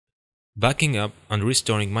Backing up and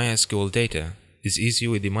restoring MySQL data is easy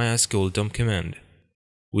with the mysql dump command.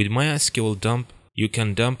 With mysql dump, you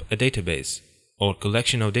can dump a database or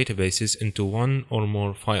collection of databases into one or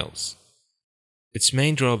more files. Its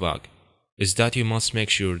main drawback is that you must make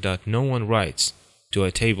sure that no one writes to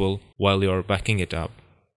a table while you are backing it up.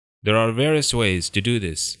 There are various ways to do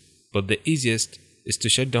this, but the easiest is to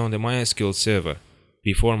shut down the MySQL server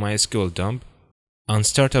before mysql dump and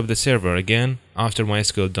start up the server again after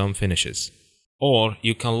mysql dump finishes. Or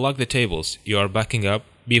you can lock the tables you are backing up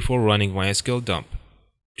before running mysql dump.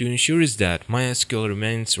 To ensure that MySQL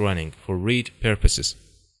remains running for read purposes,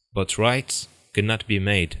 but writes cannot be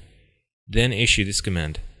made, then issue this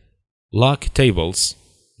command. Lock tables,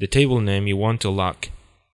 the table name you want to lock,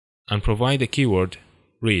 and provide the keyword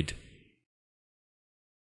read.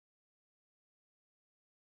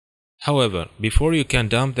 However, before you can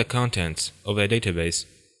dump the contents of a database,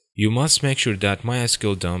 you must make sure that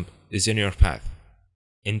mysql dump is in your path.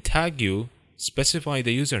 In tag U, specify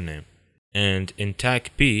the username, and in tag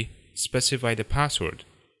P, specify the password.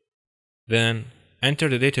 Then, enter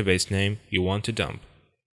the database name you want to dump.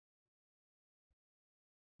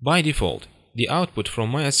 By default, the output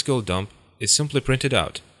from mysql dump is simply printed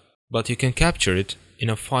out, but you can capture it in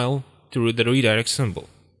a file through the redirect symbol.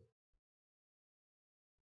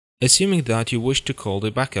 Assuming that you wish to call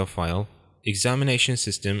the backup file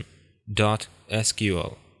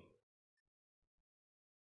examinationsystem.sql.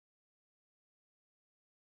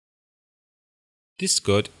 This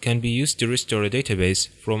code can be used to restore a database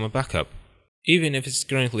from a backup, even if it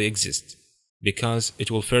currently exists, because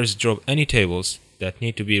it will first drop any tables that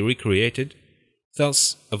need to be recreated,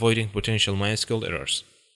 thus avoiding potential MySQL errors.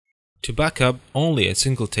 To back up only a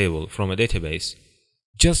single table from a database,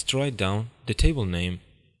 just write down the table name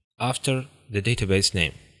after the database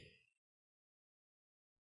name.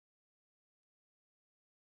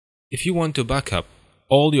 If you want to back up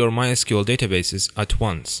all your MySQL databases at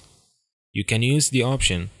once, you can use the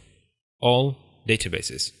option All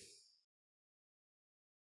Databases.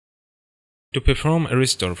 To perform a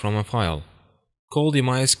restore from a file, call the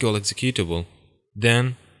MySQL executable,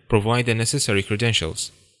 then provide the necessary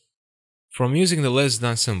credentials. From using the less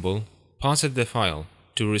than symbol, pass it the file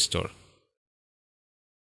to restore.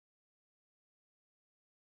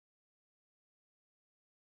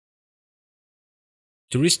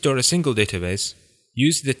 To restore a single database,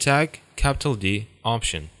 use the tag D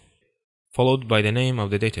option, followed by the name of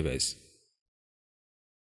the database.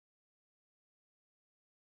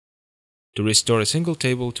 To restore a single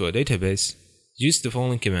table to a database, use the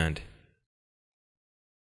following command.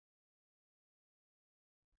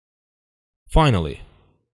 Finally,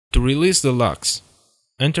 to release the locks,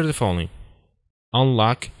 enter the following: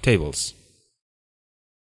 unlock tables.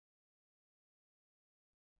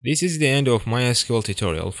 This is the end of MySQL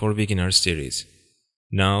tutorial for beginners series.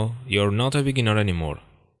 Now you're not a beginner anymore.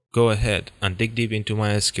 Go ahead and dig deep into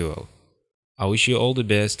MySQL. I wish you all the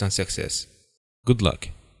best and success. Good luck.